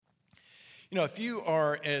You know, if you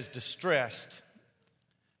are as distressed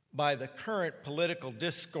by the current political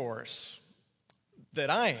discourse that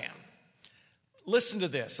I am, listen to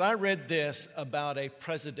this. I read this about a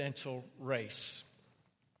presidential race.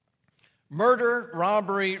 Murder,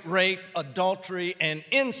 robbery, rape, adultery, and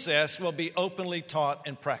incest will be openly taught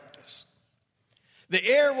and practiced. The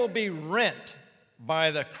air will be rent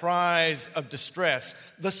by the cries of distress,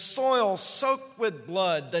 the soil soaked with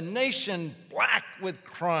blood, the nation black with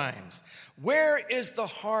crimes. Where is the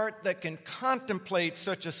heart that can contemplate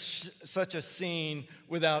such a scene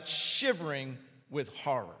without shivering with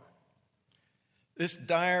horror? This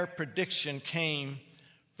dire prediction came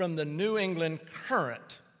from the New England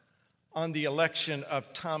Courant on the election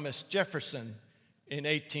of Thomas Jefferson in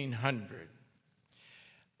 1800.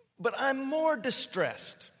 But I'm more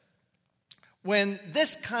distressed when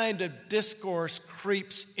this kind of discourse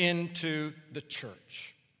creeps into the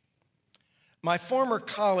church. My former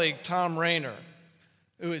colleague, Tom Rayner,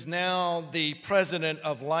 who is now the president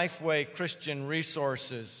of Lifeway Christian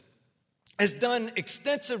Resources, has done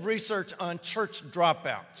extensive research on church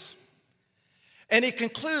dropouts. And he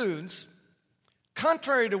concludes,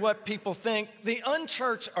 contrary to what people think, the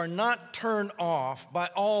unchurched are not turned off by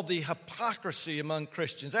all the hypocrisy among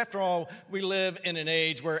Christians. After all, we live in an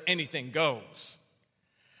age where anything goes.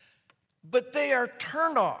 But they are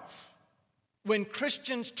turned off when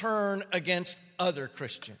Christians turn against other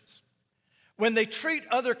Christians, when they treat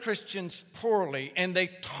other Christians poorly and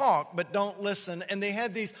they talk but don't listen, and they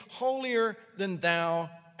have these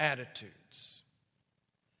holier-than-thou attitudes.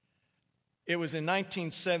 It was in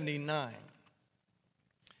 1979,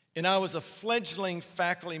 and I was a fledgling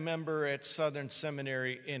faculty member at Southern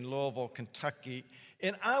Seminary in Louisville, Kentucky,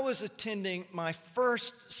 and I was attending my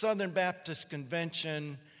first Southern Baptist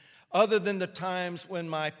convention other than the times when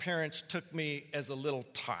my parents took me as a little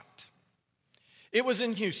tot. It was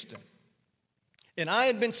in Houston, and I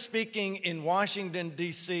had been speaking in Washington,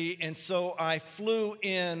 D.C., and so I flew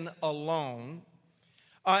in alone.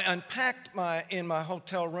 I unpacked in my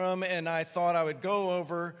hotel room, and I thought I would go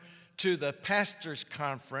over to the pastor's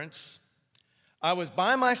conference. I was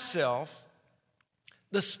by myself.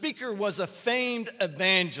 The speaker was a famed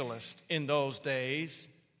evangelist in those days,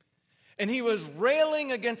 and he was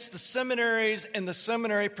railing against the seminaries and the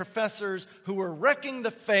seminary professors who were wrecking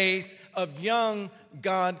the faith of young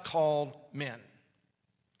God-called men.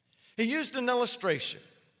 He used an illustration.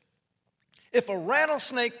 If a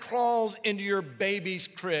rattlesnake crawls into your baby's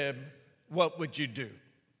crib, what would you do?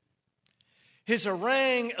 His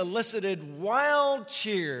harangue elicited wild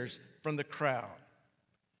cheers from the crowd.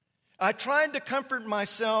 I tried to comfort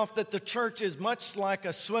myself that the church is much like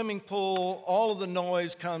a swimming pool. All of the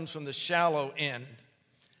noise comes from the shallow end.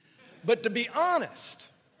 But to be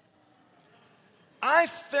honest, I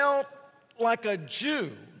felt like a Jew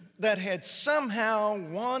that had somehow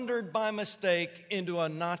wandered by mistake into a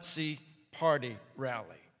Nazi party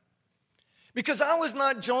rally. Because I was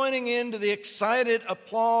not joining in to the excited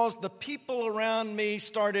applause, the people around me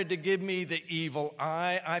started to give me the evil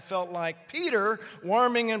eye. I felt like Peter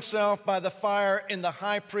warming himself by the fire in the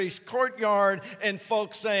high priest's courtyard and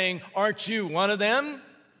folks saying, "Aren't you one of them?"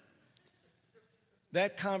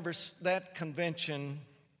 That convention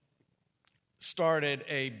started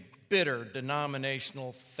a bitter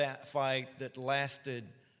denominational fight that lasted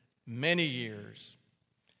many years.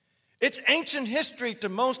 It's ancient history to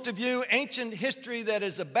most of you, ancient history that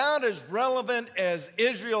is about as relevant as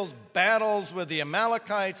Israel's battles with the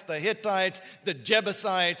Amalekites, the Hittites, the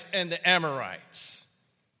Jebusites, and the Amorites.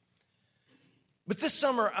 But this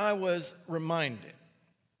summer I was reminded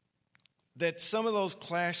that some of those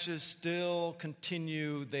clashes still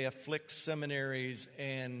continue. They afflict seminaries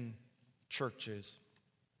and churches.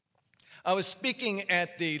 I was speaking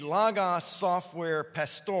at the Logos Software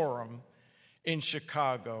Pastorum in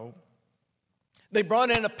Chicago. They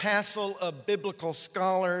brought in a passel of biblical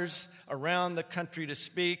scholars around the country to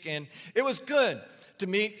speak, and it was good to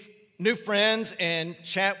meet new friends and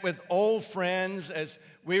chat with old friends as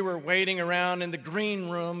we were waiting around in the green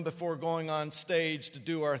room before going on stage to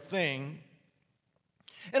do our thing.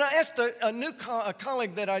 And I asked a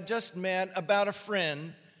colleague that I just met about a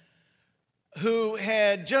friend who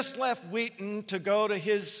had just left Wheaton to go to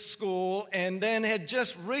his school and then had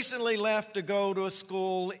just recently left to go to a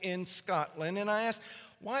school in Scotland. And I asked,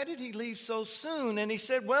 why did he leave so soon? And he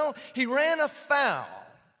said, well, he ran afoul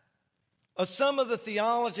of some of the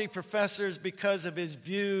theology professors because of his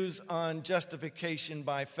views on justification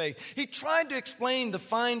by faith. He tried to explain the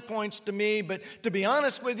fine points to me, but to be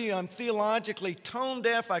honest with you, I'm theologically tone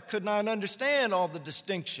deaf. I could not understand all the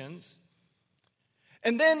distinctions.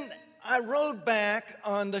 And then I rode back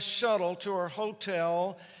on the shuttle to our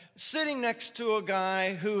hotel sitting next to a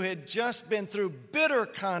guy who had just been through bitter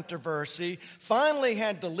controversy, finally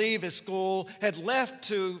had to leave his school, had left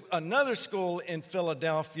to another school in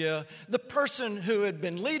Philadelphia. The person who had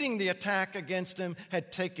been leading the attack against him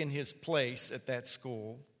had taken his place at that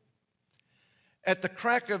school. At the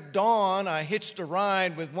crack of dawn, I hitched a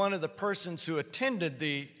ride with one of the persons who attended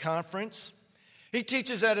the conference. He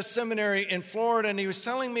teaches at a seminary in Florida, and he was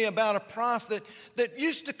telling me about a prof that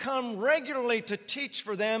used to come regularly to teach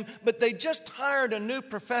for them, but they just hired a new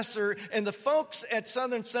professor, and the folks at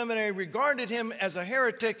Southern Seminary regarded him as a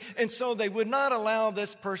heretic, and so they would not allow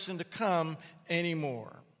this person to come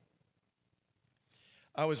anymore.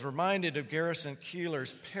 I was reminded of Garrison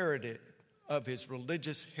Keillor's parody of his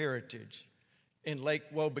religious heritage in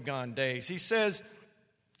Lake Wobegon days. He says,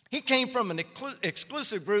 he came from an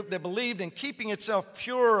exclusive group that believed in keeping itself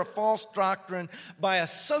pure of false doctrine by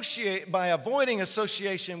avoiding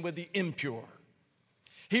association with the impure.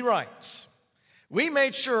 He writes, we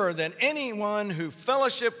made sure that anyone who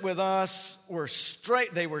fellowshiped with us were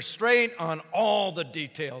straight on all the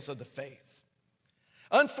details of the faith.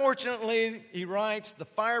 Unfortunately, he writes, the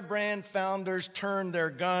Firebrand founders turned their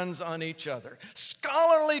guns on each other.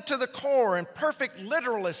 Scholarly to the core and perfect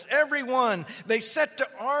literalists, every one, they set to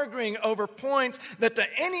arguing over points that to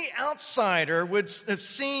any outsider would have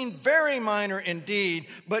seemed very minor indeed,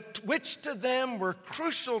 but which to them were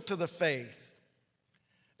crucial to the faith,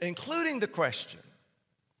 including the question,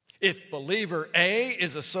 if believer A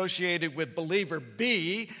is associated with believer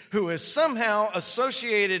B, who has somehow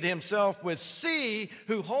associated himself with C,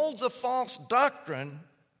 who holds a false doctrine,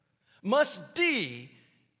 must D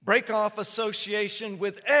break off association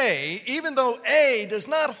with A, even though A does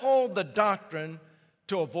not hold the doctrine,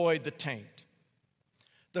 to avoid the taint?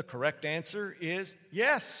 The correct answer is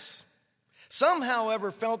yes. Some,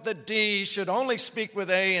 however, felt that D should only speak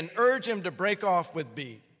with A and urge him to break off with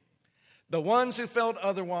B. The ones who felt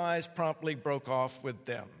otherwise promptly broke off with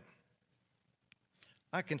them.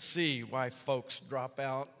 I can see why folks drop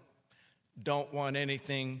out, don't want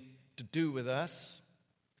anything to do with us.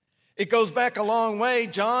 It goes back a long way.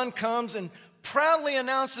 John comes and proudly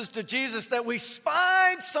announces to Jesus that we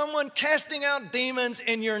spied someone casting out demons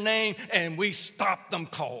in your name and we stopped them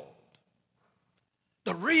cold.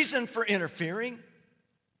 The reason for interfering?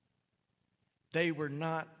 They were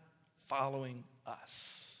not following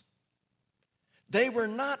us. They were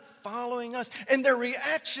not following us. And their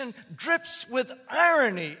reaction drips with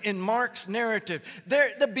irony in Mark's narrative.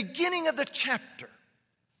 The beginning of the chapter.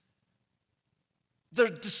 The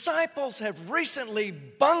disciples have recently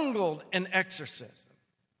bungled an exorcism.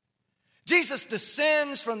 Jesus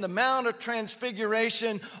descends from the Mount of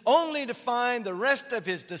Transfiguration only to find the rest of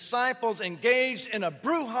his disciples engaged in a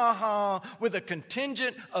brouhaha with a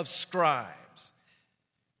contingent of scribes.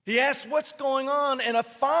 He asks what's going on, and a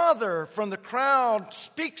father from the crowd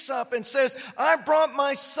speaks up and says, I brought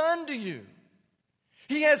my son to you.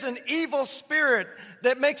 He has an evil spirit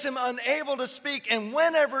that makes him unable to speak, and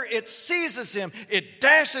whenever it seizes him, it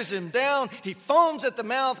dashes him down. He foams at the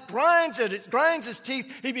mouth, grinds his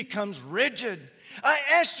teeth, he becomes rigid. I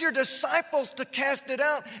asked your disciples to cast it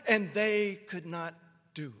out, and they could not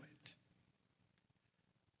do it.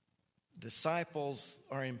 Disciples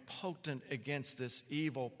are impotent against this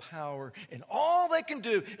evil power, and all they can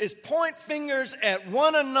do is point fingers at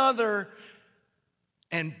one another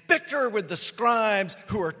and bicker with the scribes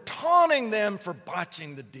who are taunting them for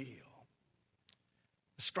botching the deal.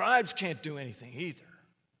 The scribes can't do anything either,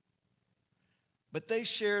 but they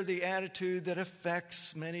share the attitude that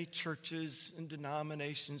affects many churches and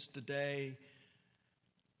denominations today.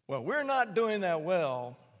 Well, we're not doing that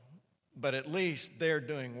well, but at least they're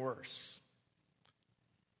doing worse.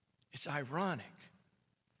 It's ironic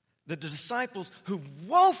that the disciples who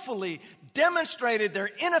woefully demonstrated their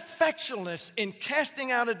ineffectualness in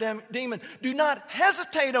casting out a demon do not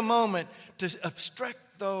hesitate a moment to obstruct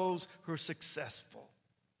those who are successful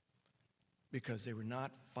because they were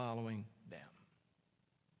not following them.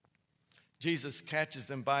 Jesus catches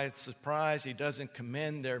them by surprise. He doesn't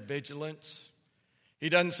commend their vigilance. He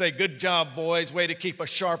doesn't say, good job, boys, way to keep a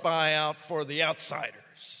sharp eye out for the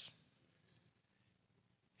outsiders.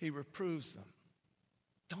 He reproves them.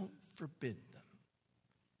 Don't forbid them.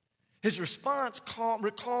 His response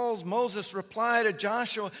recalls Moses' reply to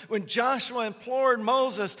Joshua when Joshua implored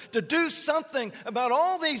Moses to do something about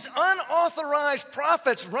all these unauthorized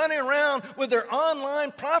prophets running around with their online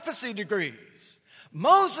prophecy degrees.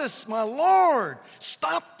 Moses, my Lord,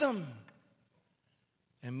 stop them.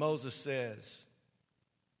 And Moses says,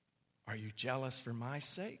 are you jealous for my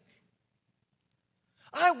sake?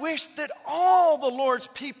 I wish that all the Lord's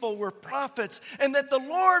people were prophets and that the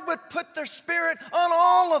Lord would put their spirit on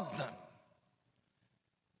all of them.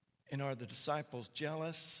 And are the disciples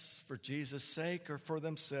jealous for Jesus' sake or for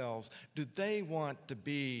themselves? Do they want to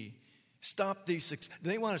do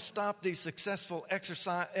they want to stop these successful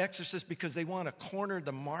exorcists because they want to corner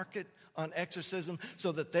the market on exorcism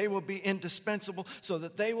so that they will be indispensable, so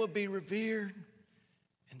that they will be revered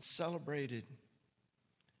and celebrated?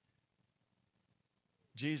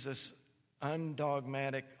 Jesus'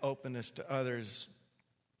 undogmatic openness to others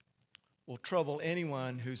will trouble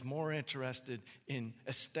anyone who's more interested in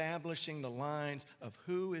establishing the lines of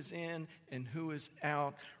who is in and who is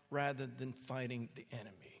out rather than fighting the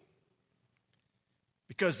enemy.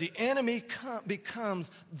 Because the enemy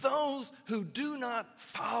becomes those who do not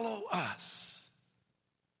follow us.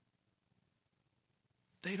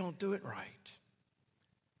 They don't do it right,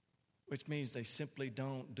 which means they simply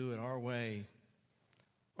don't do it our way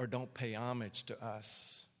or don't pay homage to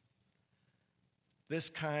us. This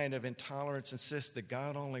kind of intolerance insists that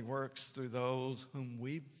God only works through those whom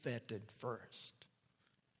we've vetted first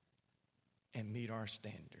and meet our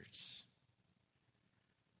standards.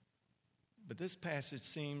 But this passage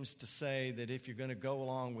seems to say that if you're going to go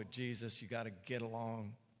along with Jesus, you got to get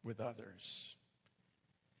along with others.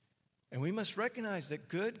 And we must recognize that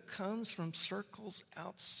good comes from circles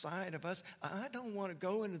outside of us. I don't want to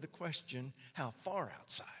go into the question, how far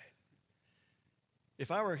outside? If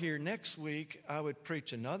I were here next week, I would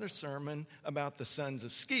preach another sermon about the sons of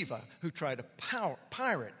Sceva who try to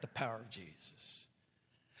pirate the power of Jesus.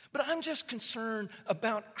 But I'm just concerned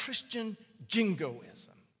about Christian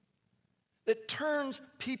jingoism that turns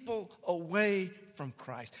people away from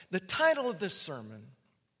Christ. The title of this sermon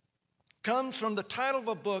comes from the title of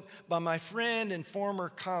a book by my friend and former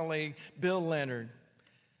colleague, Bill Leonard,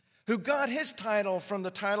 who got his title from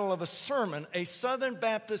the title of a sermon, a Southern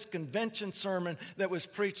Baptist Convention sermon that was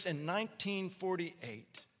preached in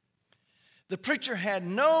 1948. The preacher had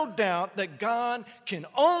no doubt that God can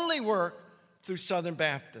only work through Southern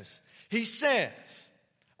Baptists. He says,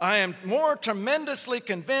 I am more tremendously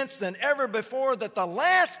convinced than ever before that the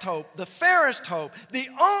last hope, the fairest hope, the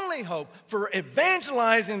only hope for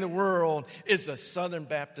evangelizing the world is the Southern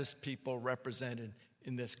Baptist people represented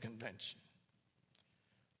in this convention.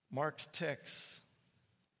 Mark's text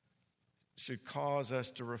should cause us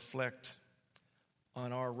to reflect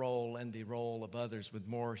on our role and the role of others with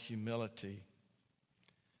more humility.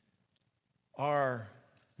 Our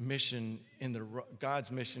mission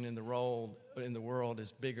God's mission in the world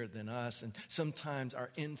is bigger than us, and sometimes our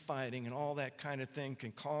infighting and all that kind of thing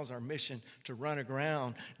can cause our mission to run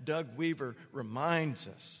aground. Doug Weaver reminds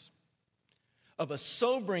us of a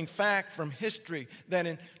sobering fact from history that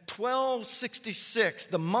in 1266,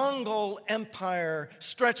 the Mongol Empire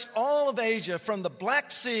stretched all of Asia from the Black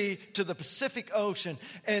Sea to the Pacific Ocean.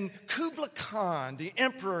 And Kublai Khan, the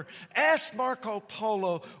emperor, asked Marco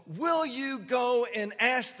Polo, will you go and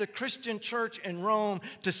ask the Christian church in Rome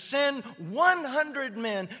to send 100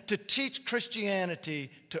 men to teach Christianity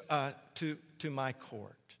to my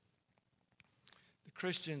court? The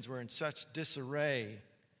Christians were in such disarray,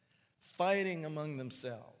 fighting among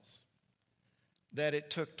themselves, that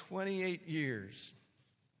it took 28 years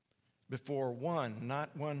before one,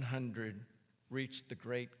 not 100, reached the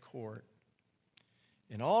great court.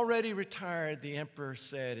 And already retired, the emperor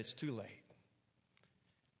said, it's too late.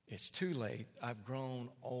 It's too late. I've grown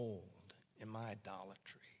old in my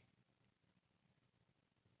idolatry.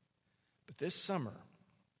 But this summer,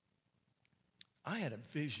 I had a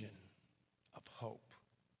vision of hope.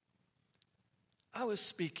 I was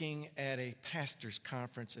speaking at a pastor's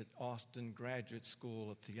conference at Austin Graduate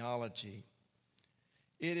School of Theology.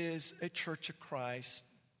 It is a Church of Christ,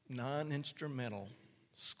 non-instrumental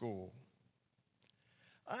school.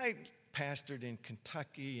 I pastored in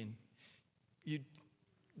Kentucky, and you'd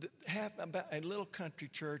have about a little country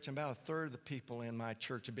church, and about a third of the people in my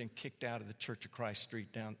church have been kicked out of the Church of Christ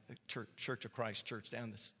Church of Christ church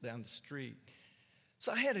down the street.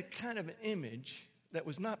 So I had a kind of an image that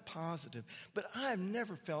was not positive, but I've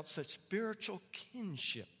never felt such spiritual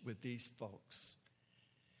kinship with these folks.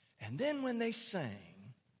 And then when they sang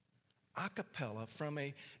a cappella from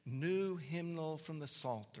a new hymnal from the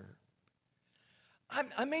Psalter,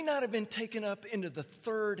 I may not have been taken up into the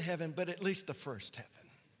third heaven, but at least the first heaven.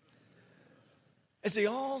 As they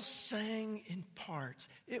all sang in parts,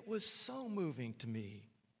 it was so moving to me.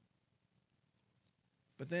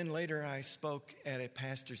 But then later I spoke at a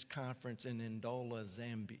pastor's conference in Ndola,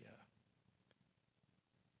 Zambia.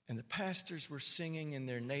 And the pastors were singing in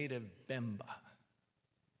their native Bemba.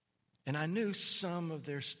 And I knew some of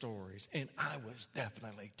their stories, and I was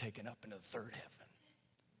definitely taken up into the third heaven.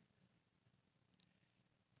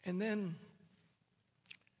 And then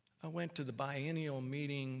I went to the biennial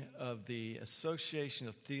meeting of the Association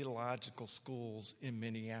of Theological Schools in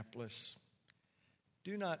Minneapolis.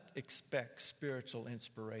 Do not expect spiritual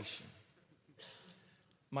inspiration.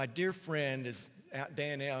 My dear friend is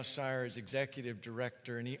Dan Alshire is executive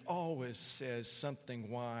director, and he always says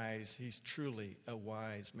something wise. He's truly a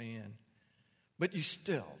wise man. But you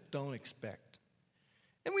still don't expect.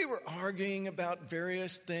 And we were arguing about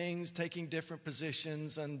various things, taking different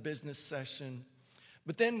positions on business session.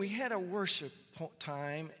 But then we had a worship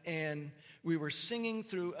time, and we were singing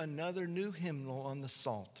through another new hymnal on the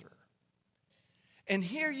Psalter. And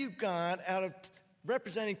here you got, out of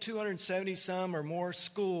representing 270 some or more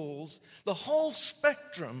schools, the whole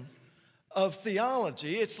spectrum of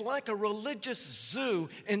theology. It's like a religious zoo,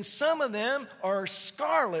 and some of them are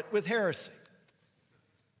scarlet with heresy.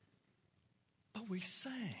 But we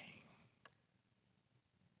sang,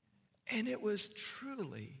 and it was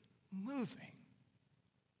truly moving.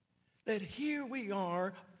 That here we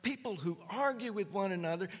are, people who argue with one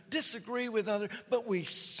another, disagree with others, but we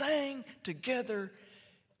sang together,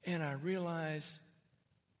 and I realized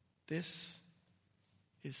this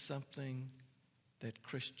is something that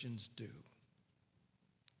Christians do.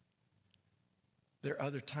 There are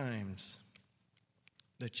other times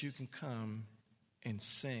that you can come and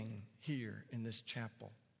sing here in this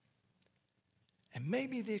chapel. And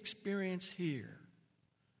maybe the experience here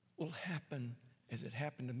will happen as it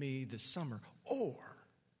happened to me this summer, or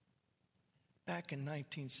back in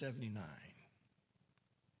 1979,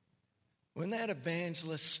 when that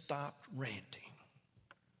evangelist stopped ranting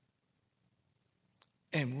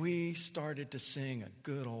and we started to sing a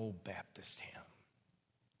good old Baptist hymn.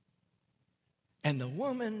 And the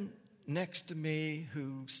woman next to me,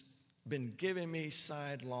 who's been giving me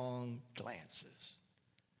sidelong glances,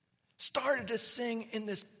 started to sing in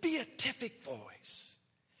this beatific voice.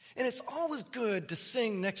 And it's always good to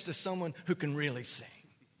sing next to someone who can really sing.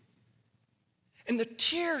 And the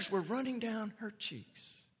tears were running down her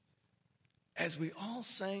cheeks as we all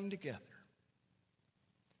sang together.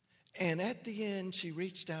 And at the end, she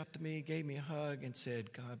reached out to me, gave me a hug, and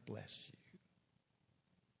said, "God bless you."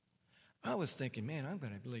 I was thinking, man, I'm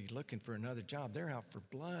going to be looking for another job. They're out for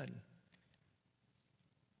blood.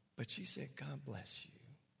 But she said, "God bless you."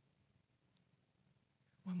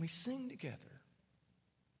 When we sing together,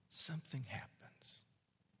 something happens.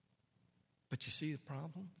 But you see the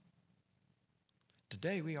problem?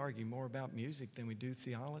 Today we argue more about music than we do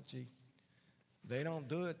theology. They don't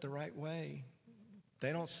do it the right way.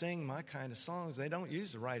 They don't sing my kind of songs. They don't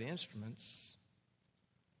use the right instruments.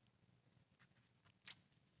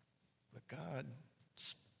 But God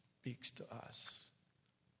speaks to us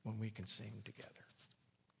when we can sing together.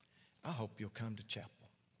 I hope you'll come to chapel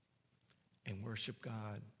and worship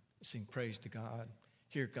God, sing praise to God,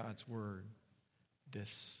 hear God's word this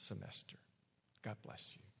semester. God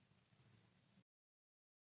bless you.